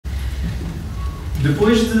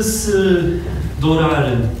Depois de se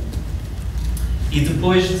dourar e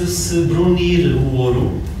depois de se brunir o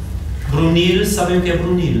ouro, brunir, sabem o que é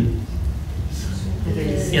brunir?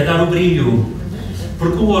 É dar o brilho.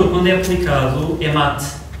 Porque o ouro, quando é aplicado, é mate.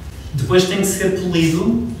 Depois tem que ser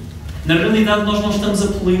polido. Na realidade, nós não estamos a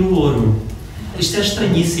polir o ouro. Isto é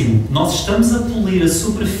estranhíssimo. Nós estamos a polir a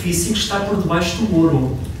superfície que está por debaixo do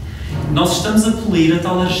ouro. Nós estamos a polir a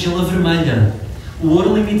tal argila vermelha. O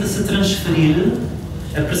ouro limita-se a transferir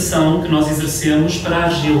a pressão que nós exercemos para a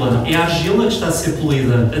argila. É a argila que está a ser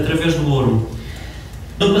polida através do ouro.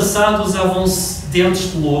 No passado usavam-se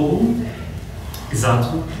dentes de lobo.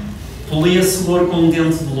 Exato. Polia-se o ouro com um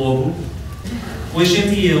dente de lobo. Hoje em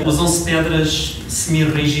dia usam-se pedras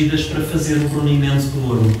semi-rígidas para fazer o brunimento do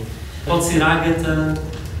ouro. Pode ser ágata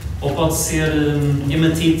ou pode ser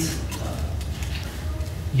hematite.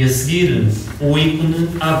 E a seguir, o ícone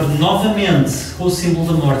abre novamente com o símbolo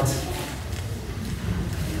da morte.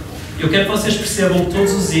 Eu quero que vocês percebam que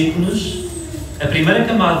todos os ícones, a primeira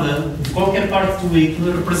camada de qualquer parte do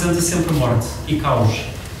ícone representa sempre a morte e caos.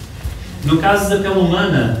 No caso da pele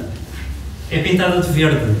humana, é pintada de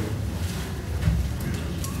verde.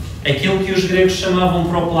 Aquilo que os gregos chamavam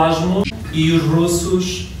Proplasmos e os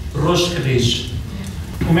russos Roskrish.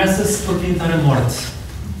 Começa-se por pintar a morte.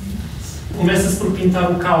 Começa-se por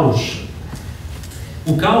pintar o caos.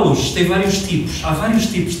 O caos tem vários tipos. Há vários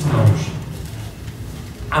tipos de caos.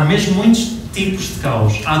 Há mesmo muitos tipos de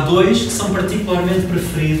caos. Há dois que são particularmente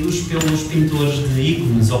preferidos pelos pintores de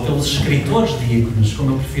ícones ou pelos escritores de ícones,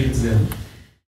 como eu prefiro dizer.